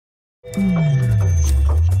Here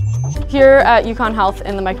at UConn Health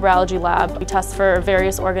in the microbiology lab, we test for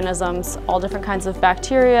various organisms, all different kinds of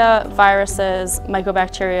bacteria, viruses,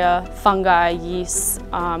 mycobacteria, fungi, yeasts,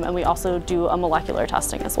 and we also do a molecular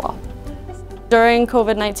testing as well. During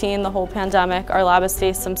COVID-19, the whole pandemic, our lab has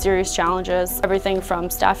faced some serious challenges, everything from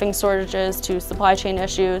staffing shortages to supply chain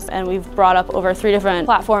issues, and we've brought up over 3 different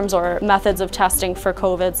platforms or methods of testing for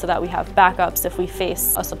COVID so that we have backups if we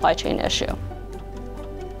face a supply chain issue.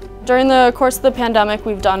 During the course of the pandemic,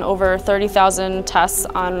 we've done over 30,000 tests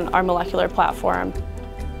on our molecular platform.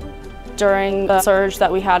 During the surge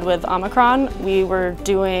that we had with Omicron, we were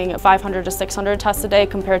doing 500 to 600 tests a day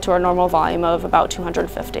compared to our normal volume of about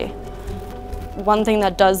 250. One thing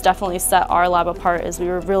that does definitely set our lab apart is we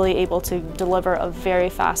were really able to deliver a very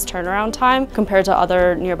fast turnaround time compared to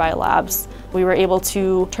other nearby labs. We were able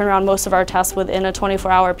to turn around most of our tests within a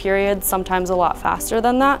 24-hour period, sometimes a lot faster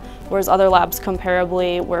than that, whereas other labs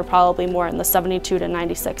comparably were probably more in the 72 to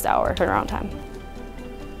 96-hour turnaround time.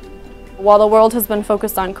 While the world has been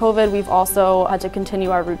focused on COVID, we've also had to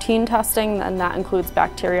continue our routine testing, and that includes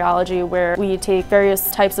bacteriology, where we take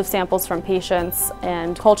various types of samples from patients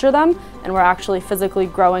and culture them, and we're actually physically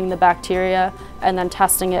growing the bacteria and then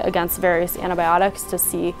testing it against various antibiotics to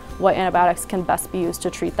see what antibiotics can best be used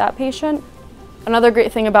to treat that patient. Another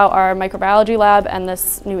great thing about our microbiology lab and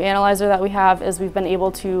this new analyzer that we have is we've been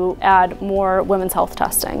able to add more women's health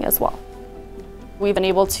testing as well. We've been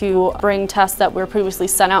able to bring tests that were previously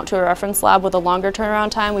sent out to a reference lab with a longer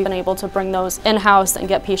turnaround time. We've been able to bring those in-house and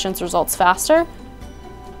get patients' results faster.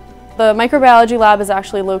 The microbiology lab is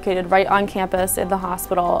actually located right on campus in the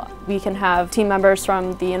hospital. We can have team members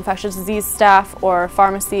from the infectious disease staff or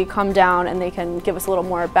pharmacy come down and they can give us a little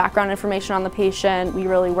more background information on the patient. We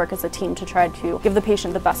really work as a team to try to give the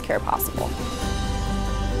patient the best care possible.